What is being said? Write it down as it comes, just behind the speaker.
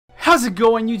How's it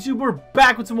going, YouTube? We're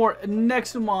back with some more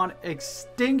Nexomon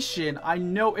Extinction. I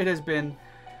know it has been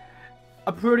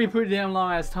a pretty damn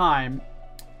long ass time,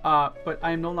 but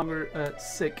I am no longer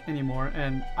sick anymore.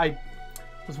 And I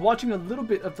was watching a little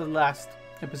bit of the last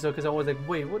episode because I was like,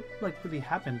 wait, what really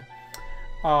happened?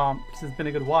 Because it's been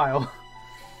a good while,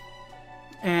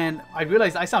 and I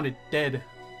realized I sounded dead.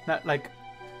 That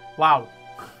wow.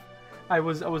 I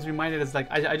was reminded it's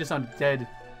like I just sounded dead.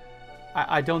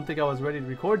 I don't think I was ready to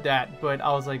record that, but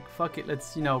I was like, fuck it,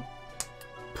 let's, you know,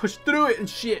 push through it and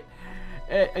shit.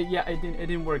 Yeah, it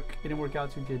didn't work. It didn't work out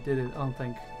too good, did it? I don't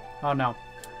think. Oh no.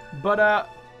 But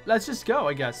let's just go,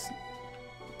 I guess.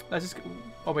 Let's just go.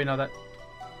 Oh wait, no, that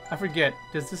I forget.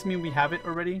 Does this mean we have it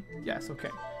already? Yes.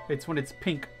 Okay. It's when it's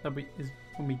pink that is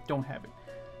when we don't have it.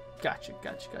 Gotcha.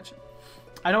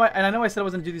 I know. I know I said I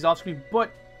was gonna do these off screen,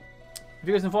 but if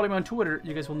you guys can follow me on Twitter,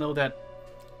 you guys will know that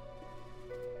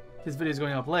this video is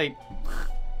going up late.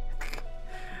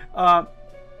 Because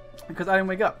I didn't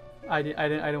wake up. I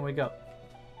didn't wake up.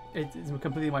 It's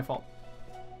completely my fault.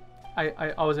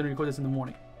 I was gonna record this in the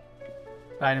morning,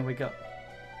 but I didn't wake up,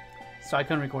 so I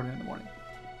couldn't record it in the morning.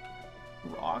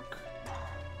 Rock.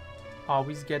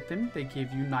 Always get them. They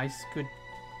give you nice, good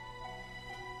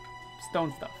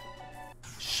stone stuff.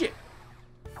 Shit.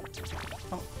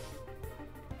 Oh.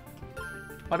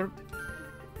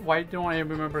 Why don't I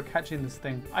remember catching this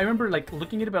thing? I remember like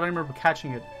looking at it, but I don't remember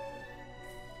catching it.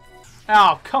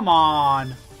 Oh, come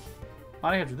on!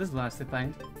 I have to do this nasty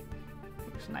thing.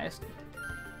 Looks nasty.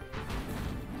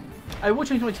 I will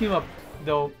change my team up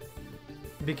though,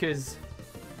 because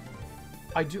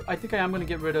I think I am gonna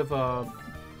get rid of the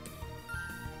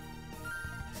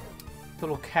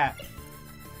little cat.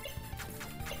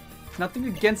 Nothing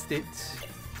against it.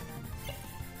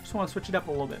 Just want to switch it up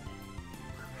a little bit.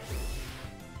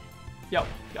 Yo,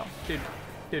 dude.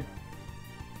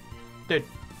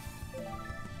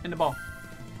 In the ball.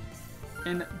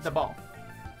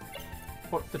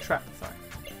 Or the trap, sorry.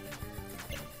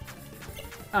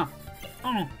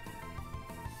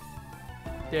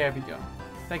 There we go.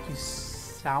 Thank you,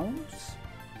 sounds?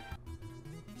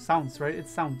 Sounds, right?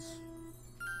 It's sounds.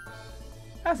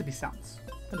 It has to be sounds.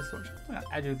 That is so.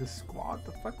 I do the squad,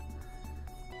 the fuck?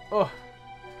 Oh.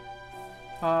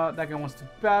 That guy wants to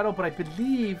battle, but I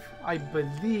believe,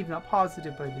 not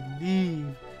positive, but I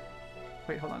believe.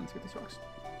 Wait, hold on, let's get these rocks.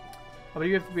 I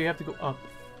believe we have to go up.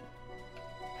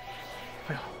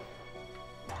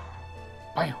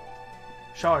 Bam.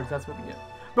 Shards, that's what we get.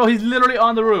 Bro, he's literally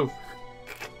on the roof.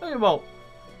 Look at Bolt.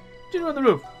 Dude on the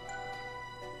roof.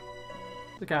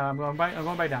 Okay, I'm going back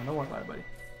down. Don't worry about it, buddy.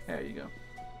 There you go.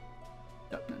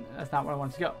 No, that's not where I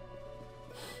wanted to go.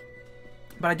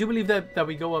 But I do believe that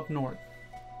we go up north.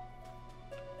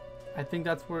 I think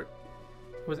that's where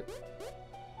was it.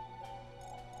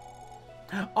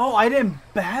 Oh, I didn't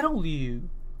battle you.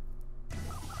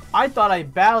 I thought I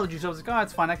battled you, so I was like, oh,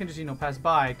 it's fine. I can just, you know, pass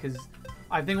by, because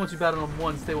I think once you battle them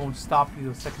once, they won't stop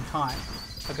you the second time.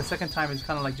 Like a second time is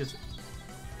kind of like just.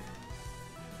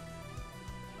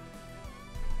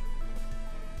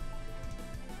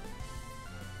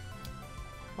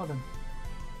 Well then.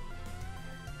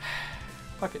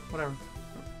 Fuck it, whatever.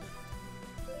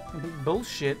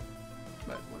 Bullshit.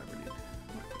 But whatever, dude.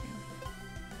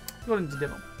 Go into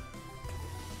devil.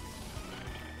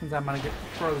 Since I'm gonna get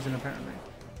frozen, apparently.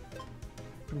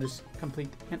 I'm just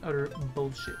complete and utter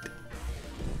bullshit.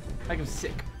 Like I'm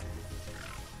sick.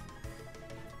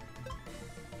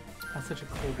 That's such a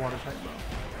cool water type, bro.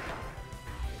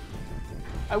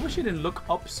 I wish it didn't look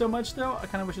up so much, though. I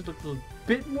kind of wish it looked a little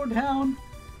bit more down.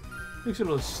 Looks a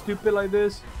little stupid like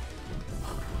this.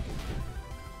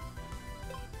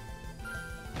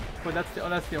 But that's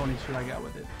the only issue I got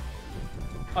with it.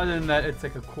 Other than that, it's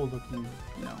like a cool looking,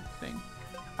 you know, thing.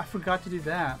 I forgot to do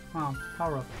that. Oh,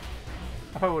 power up.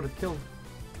 I probably would have killed.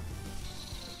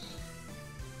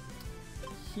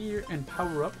 Here and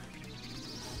power up.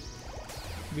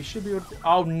 We should be able to.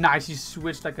 Oh, nice! You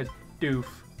switched like a doof.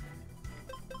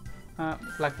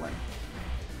 Black lane.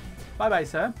 Bye bye,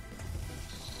 sir.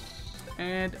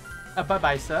 And bye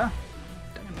bye, sir.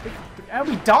 Are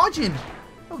we dodging?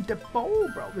 Oh, the bowl,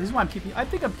 bro. This is why I'm keeping. I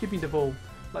think I'm keeping the bowl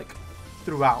like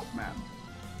throughout, man.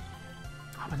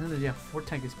 Oh, but then yeah, 4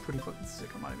 tank is pretty fucking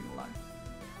sick. I'm not even gonna lie.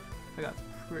 I got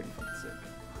pretty fucking sick.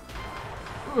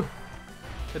 Ugh.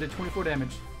 I did 24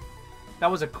 damage.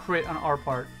 That was a crit on our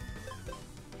part.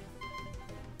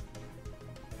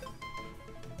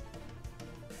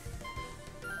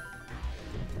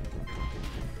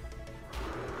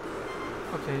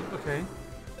 Okay.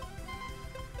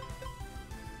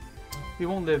 We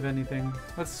won't live anything.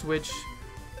 Let's switch,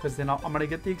 because then I'm gonna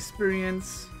get the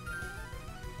experience.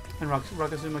 And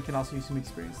Rakazuma can also use some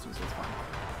experience too, so it's fine.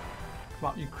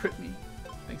 Wow, you crit me.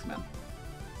 Thanks, man.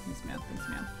 Thanks, man. Thanks,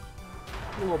 man.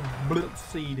 A little blood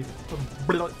seed. A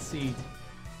blood seed.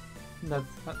 That's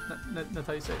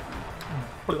how you say it.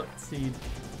 Blood seed.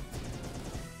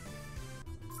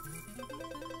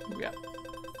 Yeah.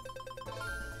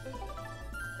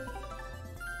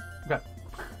 Okay.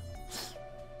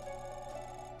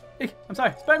 Hey, I'm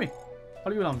sorry. Spare me. How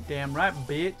do you alone? Damn right,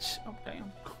 bitch. Oh,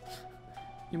 damn.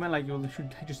 You meant like you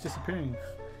should just disappearing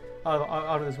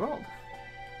out of this world.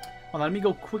 Well, let me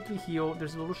go quickly heal.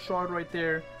 There's a little shard right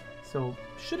there, so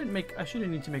I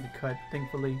shouldn't need to make a cut.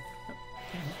 Thankfully,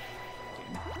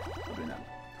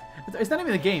 it's not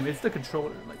even the game. It's the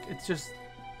controller. Like it's just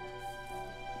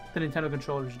the Nintendo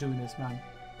controllers doing this, man.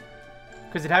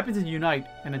 Because it happens in Unite,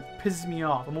 and it pisses me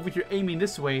off. I'm over here aiming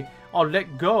this way. I'll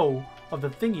let go of the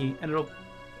thingy, and it'll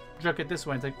jerk it this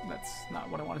way. It's like that's not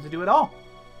what I wanted to do at all.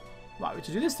 Why would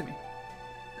you do this to me?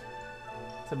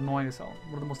 It's annoying as hell.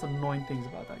 One of the most annoying things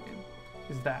about that game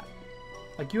is that.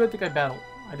 Like, you, I think I battle.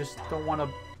 I just don't want to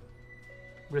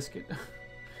risk it.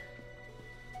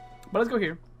 But let's go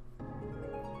here.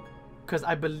 Because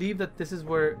I believe that this is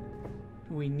where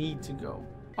we need to go.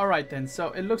 Alright then,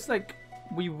 so it looks like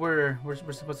we're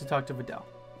supposed to talk to Vidal.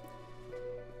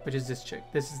 Which is this chick.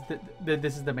 This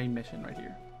is the main mission right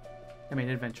here. The main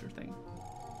adventure thing.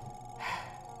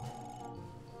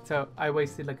 So I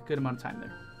wasted like a good amount of time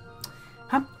there.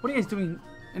 Huh? What are you guys doing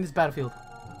in this battlefield?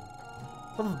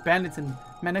 All those bandits and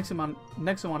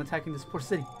Nexomon attacking this poor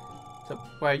city. So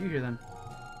why are you here then?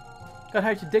 Got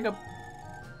hired to dig up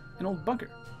an old bunker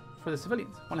for the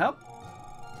civilians. Want help?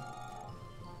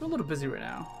 We're a little busy right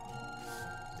now.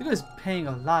 The guy's paying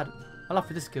a lot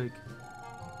for this gig.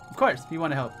 Of course, if you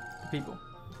want to help the people.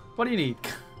 What do you need?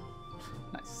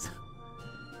 Nice.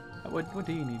 What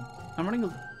do you need?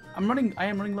 I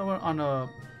am running lower on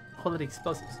quality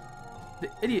explosives. The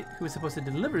idiot who was supposed to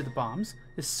deliver the bombs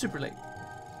is super late.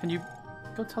 Can you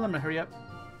go tell him to hurry up?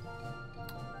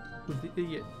 Who's the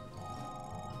idiot?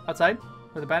 Outside?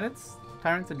 Where the bandits,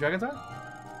 tyrants, and dragons are?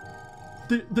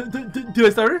 Do I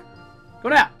start her? Go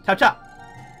now! Chop chop!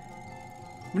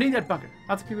 We need that bunker.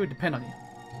 Lots of people depend on you.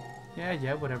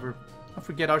 Yeah, whatever. Don't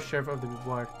forget our share of the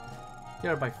reward. You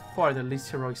are by far the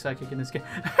least heroic psychic in this game.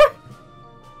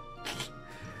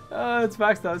 It's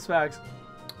facts though, it's facts.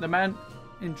 The man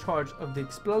in charge of the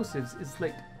explosives is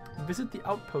late. Visit the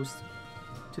outpost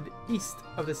to the east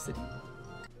of the city.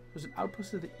 There's an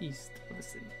outpost to the east of the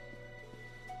city.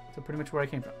 So pretty much where I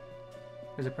came from.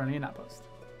 There's apparently an outpost.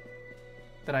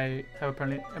 That I have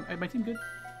apparently... Am my team good?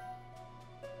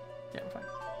 Yeah, we're fine.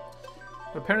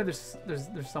 But apparently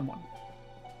there's someone.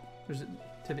 There's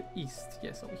to the east.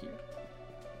 Yes, over here.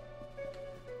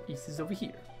 East is over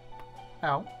here.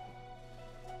 Ow.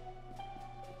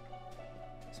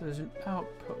 So there's an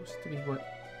outpost to be what?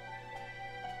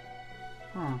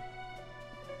 Huh.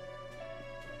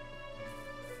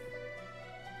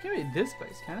 Can't be this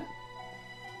place, can it?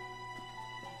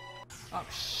 Oh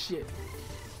shit.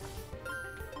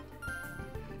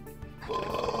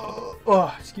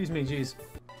 Oh, excuse me, jeez.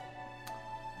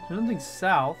 There's something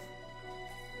south.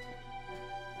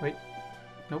 Wait.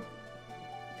 Nope.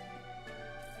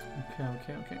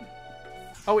 Okay.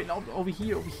 Oh wait, no, over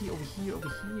here.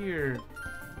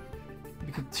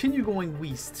 We continue going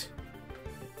west.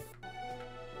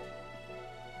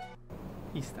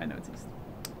 East, I know it's east.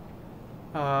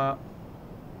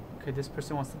 Okay, this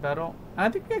person wants to battle. And I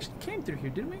think we actually came through here,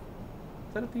 didn't we? Is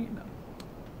that a thing? No.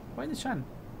 Why is it shining?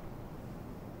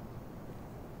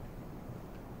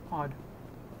 Odd.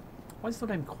 Why is it so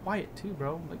damn quiet too,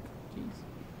 bro? Like, jeez.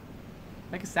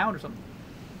 Make a sound or something.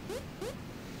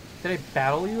 Did I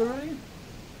battle you already?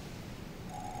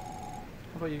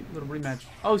 How about you, little rematch?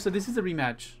 Oh, so this is a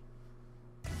rematch.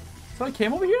 So I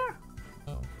came over here?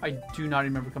 I do not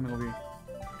remember coming over here.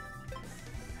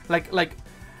 Like,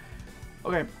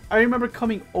 okay, I remember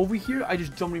coming over here. I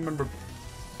just don't remember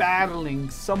battling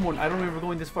someone. I don't remember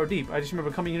going this far deep. I just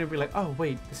remember coming in and be like, oh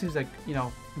wait, this seems like, you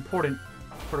know, important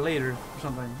for later or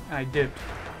something. And I dipped.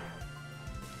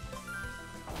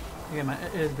 Again,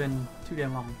 it has been too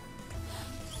damn long.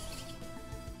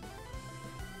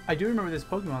 I do remember this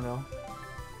Pokemon though.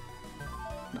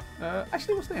 No,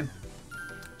 actually, we'll stay in.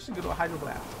 Just go to a Hydro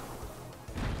Blast.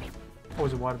 Or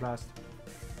was it Water Blast?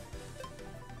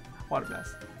 Water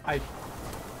Blast. I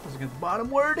was against the bottom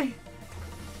word.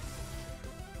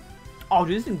 Oh,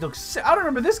 dude, this thing looks sick. I don't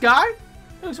remember this guy.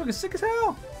 He looks fucking sick as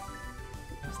hell.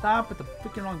 Stop with the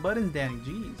freaking wrong buttons, Danny.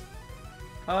 Jeez.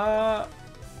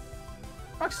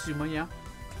 Raxuma, yeah.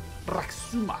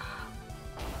 Raxuma.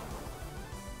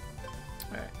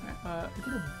 Alright, get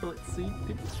a bullet seed,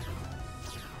 people.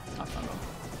 That's fine, bro.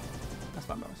 That's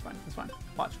fine, bro. That's fine. That's fine.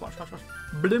 Watch.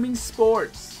 Blooming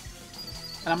spores.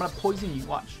 And I'm gonna poison you.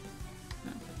 Watch.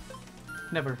 No.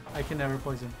 Never. I can never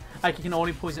poison. I can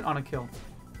only poison on a kill.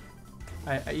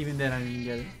 Even then, I didn't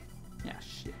get it. Yeah,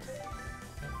 shit.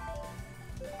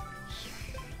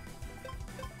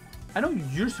 I know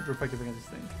you're super effective against this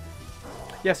thing.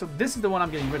 Yeah, so this is the one I'm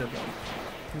getting rid of,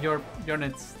 though. Your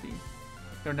nesty.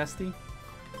 Your nesty?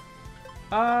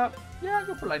 Yeah,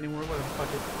 go for lightning ward, whatever,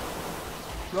 fuck it.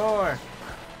 Roar!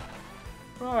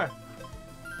 Roar!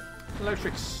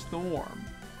 Electric storm.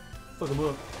 Fuck him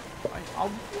up.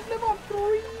 I'll live on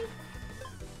 3.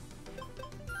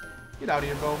 Get out of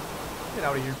here, bro. Get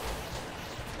out of here.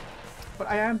 But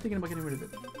I am thinking about getting rid of it.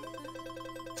 I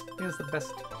think it's the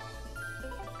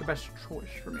best choice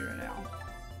for me right now.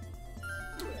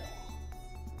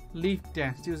 Leaf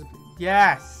dance.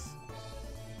 Yes!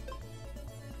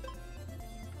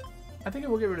 I think I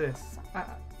will get rid of this.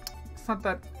 It's not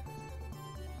that...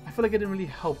 I feel like it didn't really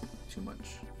help too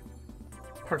much.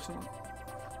 Personally.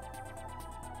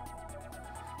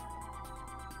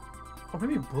 Or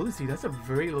maybe Bullet Seed. That's a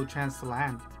very low chance to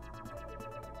land.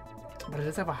 But it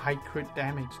does have a high crit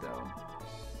damage though.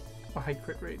 Or high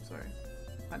crit rate, sorry.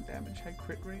 Not damage, high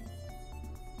crit rate.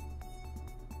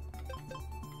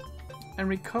 And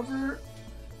recover...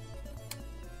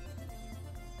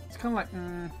 It's kind of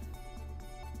like...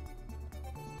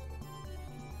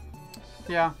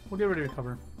 Yeah, we'll get rid of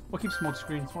recover. We'll keep smoke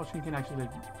screen. Smoke screen can actually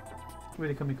like,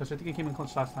 really come in close. I think it came in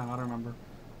close last time. I don't remember.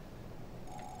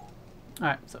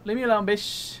 Alright, so leave me alone,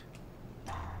 bitch.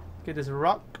 Get this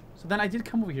rock. So then I did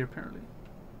come over here apparently.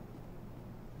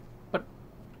 But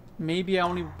maybe I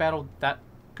only battled that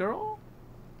girl?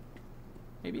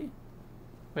 Maybe?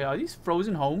 Wait, are these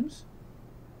frozen homes?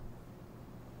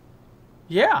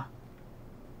 Yeah.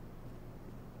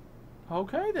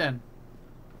 Okay then.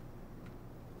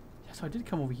 Yeah, so I did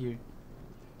come over here.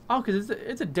 Oh, because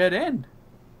it's a dead end.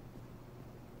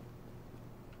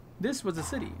 This was a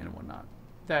city and whatnot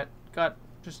that got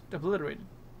just obliterated.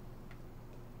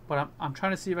 But I'm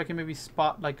trying to see if I can maybe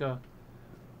spot like a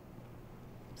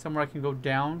somewhere I can go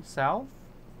down south,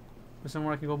 or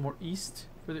somewhere I can go more east,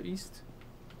 further east.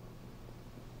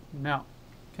 No,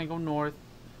 can't go north.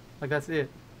 Like that's it.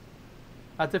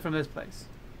 That's it from this place.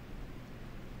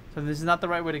 So this is not the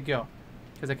right way to go,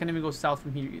 because I can't even go south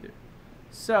from here either.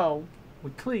 So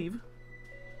we cleave,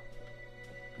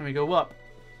 and we go up,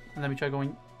 and then we try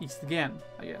going east again,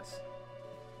 I guess.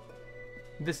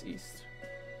 This east.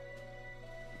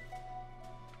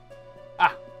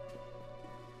 Ah!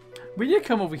 We did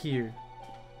come over here.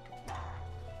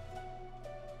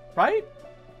 Right?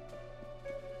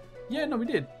 Yeah, no, we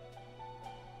did.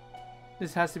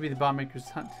 This has to be the Bombmaker's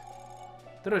Hunt.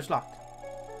 The door is locked.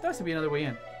 There has to be another way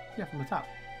in. Yeah, from the top.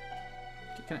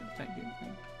 Can I thank you?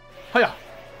 Hiya!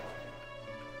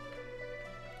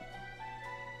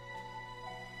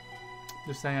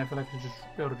 Just saying, I feel like I should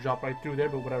just be able to drop right through there,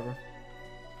 but whatever.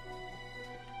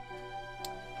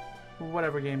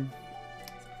 Whatever, game.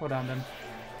 Hold on then.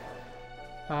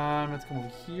 Let's come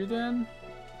over here then.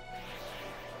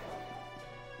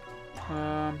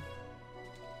 Huh.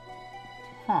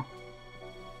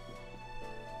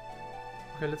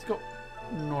 Okay, let's go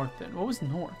north then. What was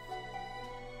north?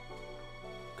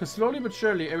 Because slowly but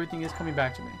surely everything is coming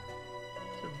back to me.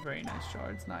 It's a very nice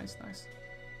shards. Nice, nice.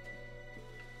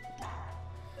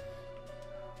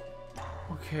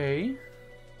 Okay.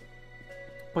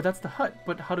 But that's the hut.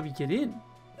 But how do we get in?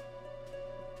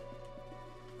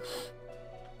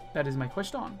 That is my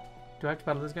question. Do I have to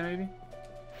battle this guy maybe?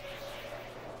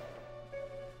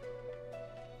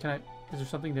 Can I... Is there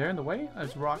something there in the way?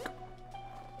 There's rock.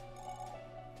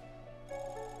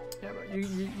 Yeah, bro.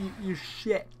 You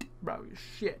shit. Bro, you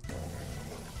shit.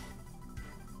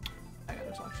 I got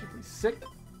this actually pretty sick.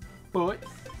 But...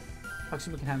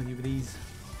 Actually, we can handle you with these.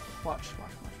 Watch,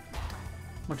 watch, watch.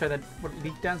 I'm gonna try that... What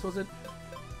leaf dance was it?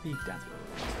 Leaf dance.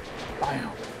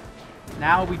 Bam.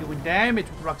 Now we doing damage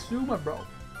with Roxuma, bro.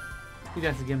 Leaf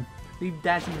dance again. Leaf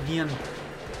dancing again.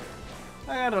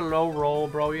 I got a low roll,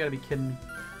 bro. You gotta be kidding me.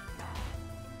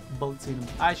 Bullet seed him.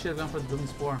 I should have gone for the boom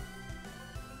spore.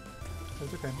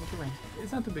 That's okay. What's your range?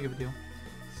 It's not too big of a deal.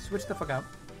 Switch the fuck out.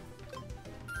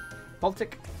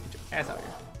 Baltic. Get your ass out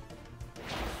here.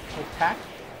 Attack.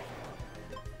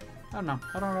 I don't know.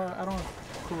 I don't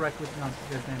correctly pronounce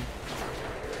this name.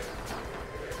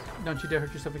 Don't you dare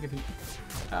hurt yourself again.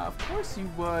 Of course you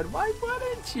would. Why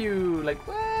wouldn't you? Like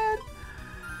what?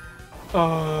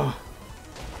 Oh.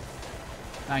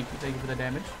 Thank you for the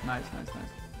damage. Nice, nice, nice.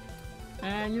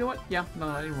 And you know what? Yeah, no,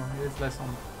 not anymore. It is less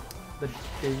on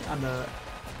the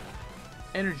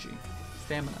energy,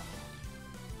 stamina.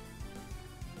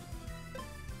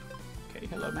 Hey,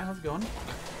 hello man, how's it going?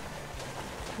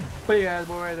 Big ass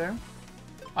boy right there.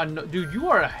 No, dude, you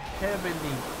are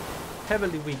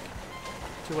heavily weak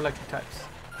to electric types.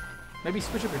 Maybe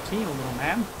switch up your team a little,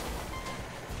 man.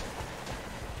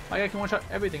 My guy can one-shot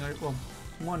everything, or well,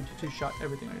 1 to 2 shot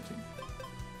everything on your team.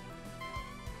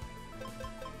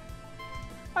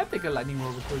 I think a lightning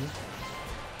roll would kill you.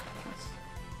 Nice.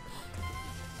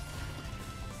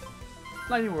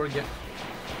 Lightning roll again.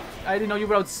 I didn't know you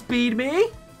would outspeed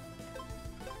me,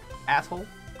 asshole.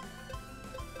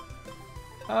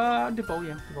 Devo,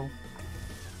 yeah, Devo.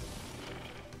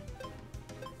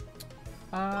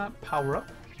 Power up.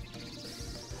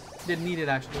 Didn't need it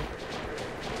actually.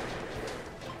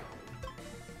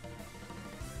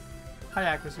 High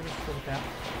accuracy, let's go with that.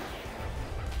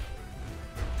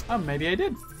 Oh, maybe I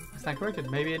did. It's not corrected.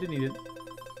 Maybe I did need it.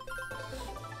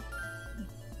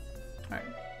 Alright.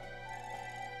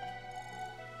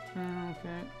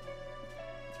 Okay.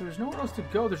 So there's nowhere else to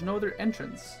go. There's no other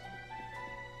entrance.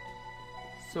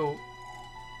 So,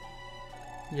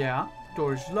 yeah,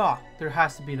 door's locked. There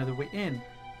has to be another way in.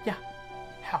 Yeah.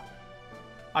 How?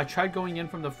 I tried going in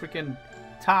from the freaking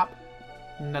top.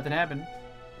 Nothing happened.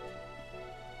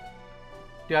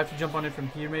 Do I have to jump on it from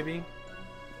here, maybe?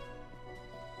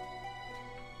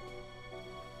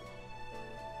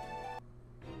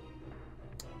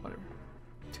 Whatever.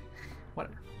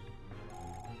 Whatever.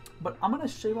 But I'm gonna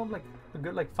shave off like a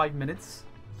good 5 minutes.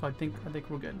 So I think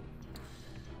we're good.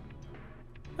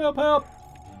 Help! Help!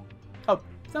 Oh,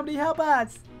 somebody help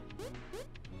us!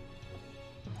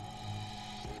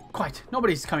 Quiet!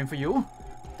 Nobody's coming for you.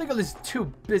 Diggle is too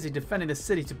busy defending the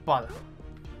city to bother.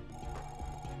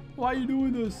 Why are you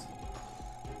doing this?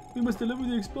 We must deliver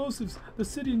the explosives. The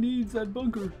city needs that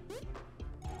bunker.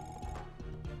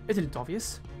 Isn't it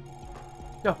obvious?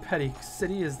 Your petty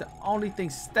city is the only thing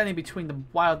standing between the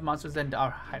wild monsters and our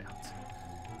hideout.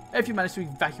 If you manage to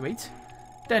evacuate,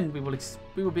 then we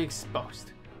will be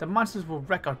exposed. The monsters will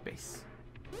wreck our base.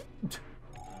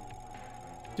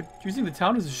 Using the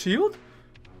town as a shield?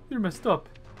 You're messed up.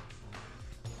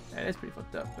 Yeah, it's pretty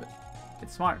fucked up, but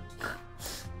it's smart.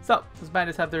 So, those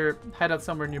bandits have their hideout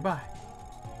somewhere nearby.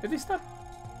 If they stop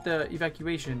the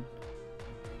evacuation,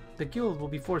 the guild will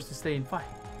be forced to stay and fight.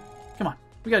 Come on,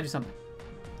 we gotta do something.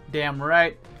 Damn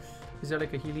right. Is there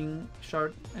like a healing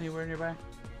shard anywhere nearby?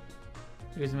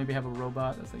 You guys maybe have a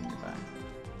robot that's like nearby.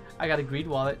 I got a greed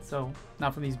wallet, so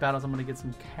now from these battles I'm gonna get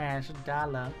some cash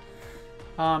dollar.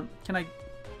 Can I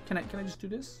just do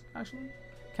this actually?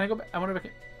 Can I go back? I wonder if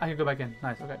I can go back in.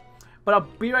 Nice, okay. But I'll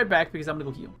be right back because I'm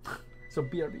gonna go heal. So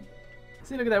BRB.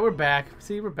 See, look at that, we're back.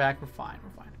 See, we're back, we're fine,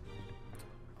 we're fine.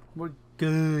 We're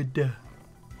good.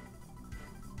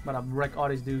 But I'll wreck all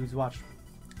these dudes, watch.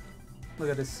 Look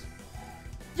at this.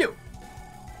 You're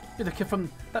the kid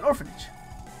from that orphanage.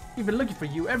 We've been looking for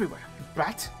you everywhere, you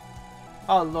brat.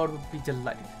 Our lord would be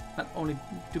delighted. Not only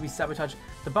do we sabotage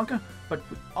the bunker, but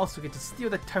we also get to steal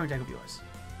that tyrant egg of yours.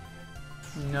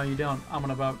 No, you don't. I'm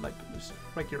gonna about like just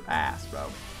wreck your ass, bro.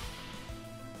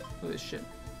 Look at this shit.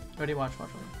 Ready? Watch. What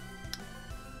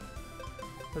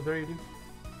do you do?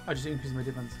 I just increased my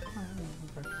defense.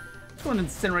 Okay. Just want to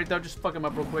incinerate though. Just fuck him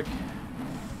up real quick.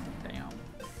 Damn.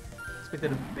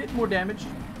 Expected a bit more damage.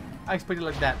 I expected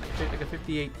like that, like a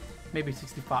 58, maybe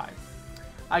 65.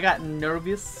 I got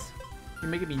nervous.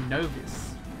 You're making me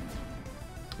nervous.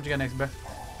 What you got next, bro?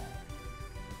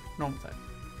 Normal type.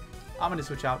 I'm gonna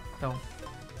switch out though.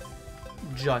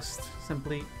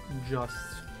 Simply just.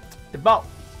 The ball.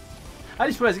 I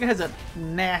just realized the guy has a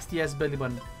nasty ass belly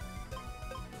button.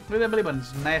 Look at that belly button,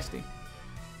 it's nasty.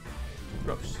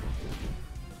 Gross.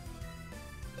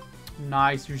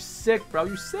 Nice, you're sick, bro,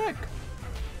 you're sick.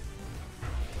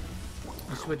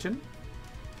 You're switching.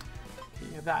 Okay,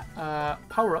 you have that.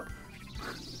 Power up.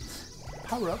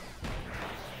 Power up.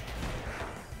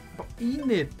 But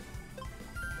eating it.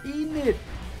 Eating it.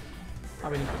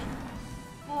 I'm really switching.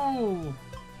 Oh.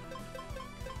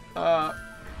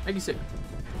 Make you sick.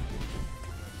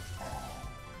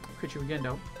 Crit you again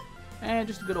though. And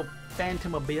just a good old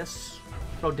Phantom Abyss.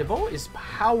 Bro, Devo is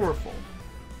powerful.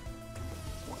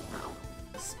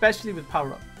 Especially with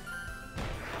power up.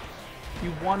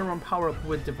 You want to run power up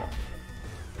with Devo.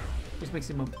 Which makes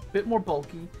him a bit more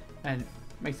bulky and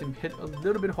makes him hit a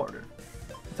little bit harder.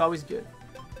 It's always good.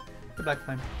 The Black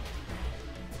Flame.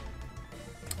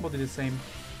 We'll do the same.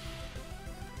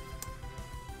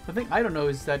 The thing I don't know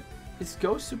is that is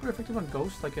Ghost super effective on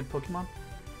Ghost like in Pokemon?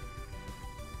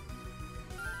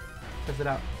 Test it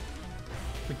out.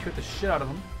 We crit the shit out of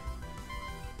him.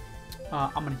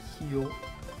 I'm gonna heal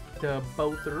the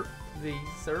Bother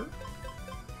Vaser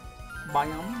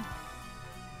Biome.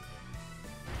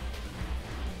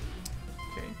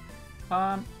 Okay.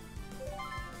 How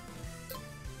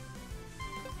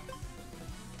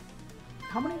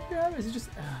many do you have? Is it just...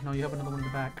 no, you have another one in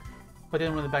the back. But the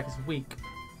other one in the back is weak.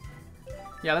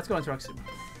 Yeah, let's go into Roxuma.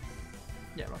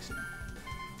 Yeah, Roxuma.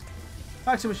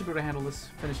 Roxuma should be able to handle this.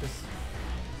 Finish this.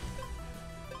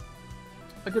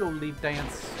 A good old leaf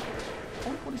dance.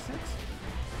 Only 46?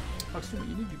 Roxuma,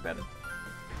 you need to do better.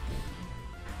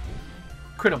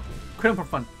 Crit him. Crit him for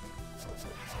fun.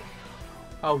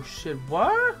 Oh shit,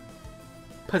 what?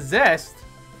 Possessed?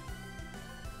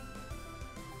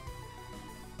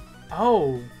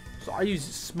 Oh, so I use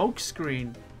smoke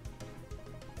screen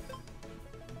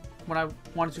when I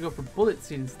wanted to go for bullet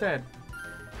seed instead.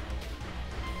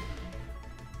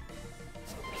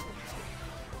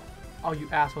 Oh, you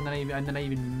asshole! And then I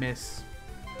even miss.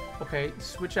 Okay,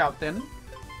 switch out then.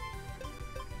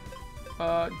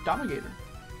 Dominator.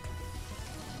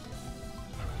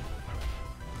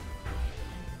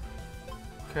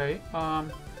 Okay.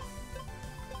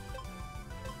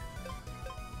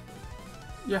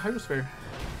 Yeah, Hydrosphere.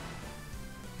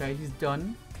 Okay, he's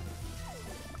done.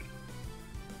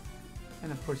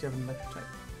 And of course you have an electric type.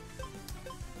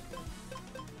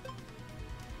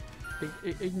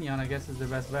 Igneon, I guess, is the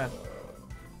best bet.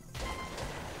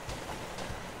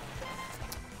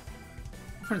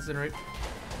 For Incinerate.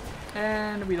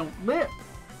 And we don't live.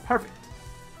 Perfect.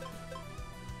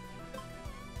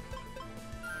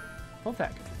 Full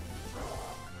attack.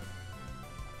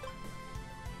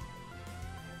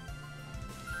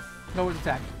 No one's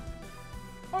attacked.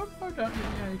 Or don't.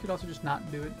 Yeah, you could also just not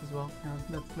do it as well.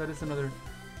 Yeah, that is another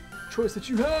choice that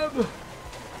you have.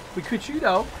 We could you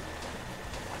though.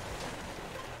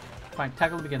 Fine,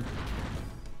 tackle him again.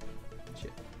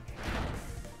 Shit.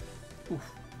 Oof.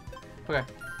 Okay.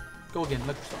 Go again,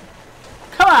 let's start.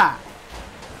 Come on!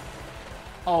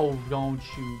 Oh, don't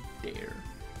you dare.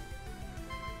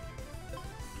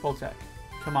 Full attack.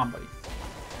 Come on, buddy.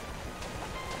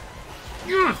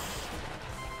 Yes!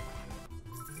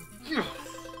 Yes!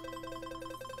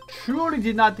 Truly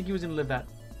did not think he was going to live that.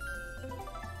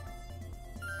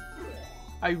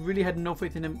 I really had no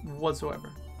faith in him whatsoever.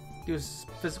 He was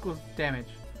physical damage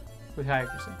with high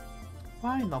accuracy.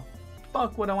 Why in the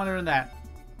fuck would I want to learn that?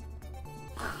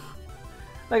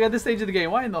 Like at this stage of the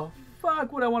game, why in the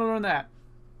fuck would I want to learn that?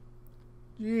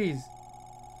 Jeez.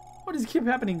 What does keep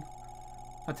happening?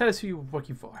 Now tell us who you're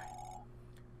working for.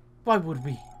 Why would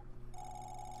we?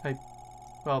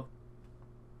 Well,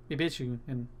 we beat you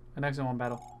in an Nexomon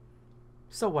battle.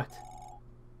 So what?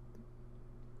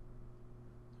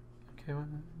 Okay, well,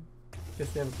 guess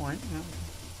they have a point. Yeah.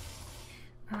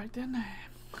 Alright then.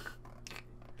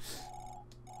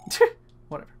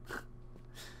 Whatever.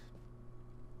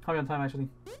 How are we on time actually?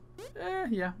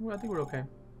 Yeah, well, I think we're okay.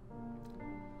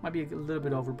 Might be a little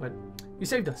bit over, but you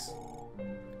saved us.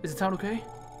 Is the town okay?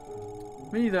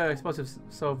 We need the explosives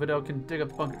so Videl can dig up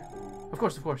the bunker. Of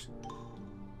course, of course.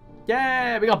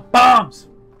 Yeah, we got bombs!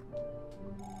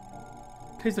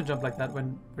 Please don't jump like that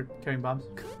when we're carrying bombs.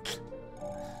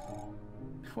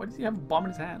 Why does he have a bomb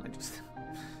in his hand? Like, just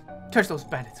touch those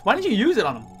bandits. Why didn't you use it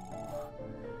on them?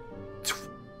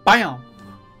 Bam!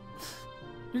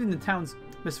 Using the town's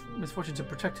misfortune to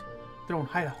protect their own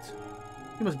hideouts.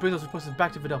 You must bring those explosives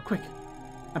back to Videl, quick.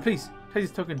 And please, take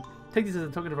these as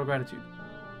a token of our gratitude.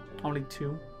 Only 2.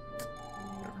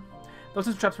 Whatever.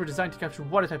 Those traps were designed to capture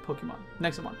water-type Pokemon,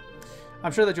 Nexomon.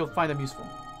 I'm sure that you'll find them useful.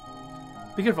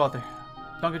 Be careful out there.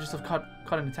 Don't get yourself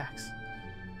caught in attacks.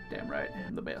 Damn right,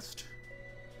 I'm the best.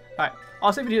 Alright,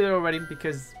 I'll save it here already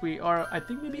because we are, I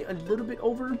think, maybe a little bit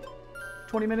over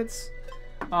 20 minutes.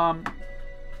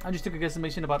 I just took a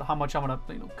guesstimation about how much I'm gonna,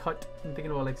 cut. I'm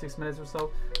thinking about like 6 minutes or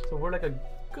so. So we're like a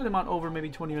good amount over, maybe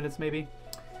 20 minutes, maybe.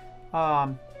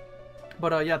 But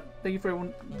yeah, thank you for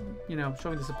everyone,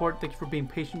 showing the support. Thank you for being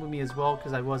patient with me as well,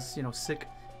 because I was, sick,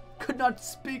 could not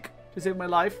speak to save my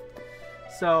life.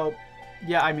 So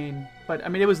yeah, but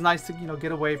it was nice to,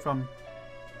 get away from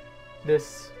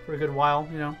this for a good while,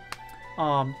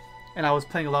 and I was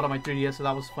playing a lot on my 3DS, so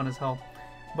that was fun as hell.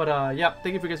 But yeah,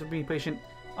 thank you for guys for being patient.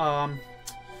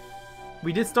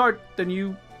 We did start a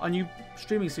new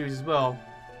streaming series as well,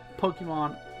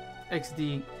 Pokemon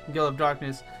XD Gale of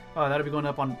Darkness. That'll be going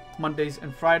up on Mondays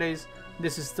and Fridays.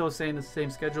 This is still saying the same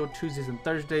schedule, Tuesdays and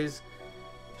Thursdays.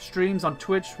 Streams on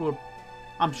Twitch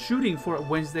I'm shooting for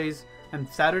Wednesdays and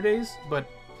Saturdays, but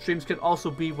streams could also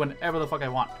be whenever the fuck I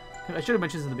want. I should have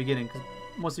mentioned this in the beginning because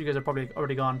most of you guys are probably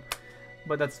already gone,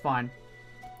 but that's fine.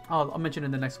 I'll mention it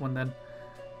in the next one then.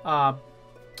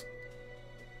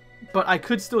 But I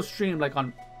could still stream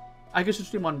I could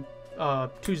stream on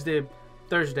Tuesday,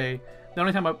 Thursday. The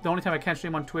only time I can't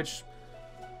stream on Twitch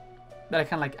that I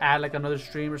can add another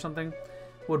stream or something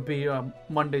would be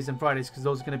Mondays and Fridays, because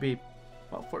those are going to be,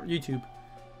 well, for YouTube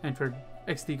and for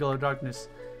XD Color Darkness.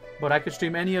 But I could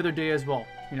stream any other day as well,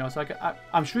 you know. So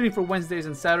I'm shooting for Wednesdays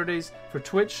and Saturdays for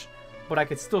Twitch, but I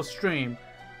could still stream,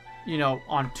 you know,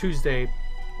 on Tuesday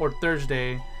or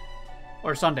Thursday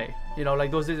or Sunday. You know,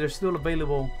 like those days are still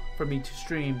available for me to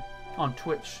stream on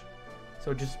Twitch.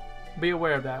 So just be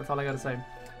aware of that. That's all I gotta say.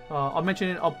 I'll mention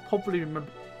it. I'll hopefully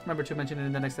remember to mention it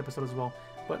in the next episode as well.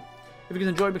 But if you guys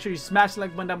enjoyed, make sure you smash the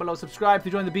like button down below, subscribe to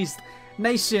join the Beast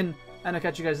Nation, and I'll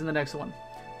catch you guys in the next one.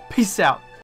 Peace out.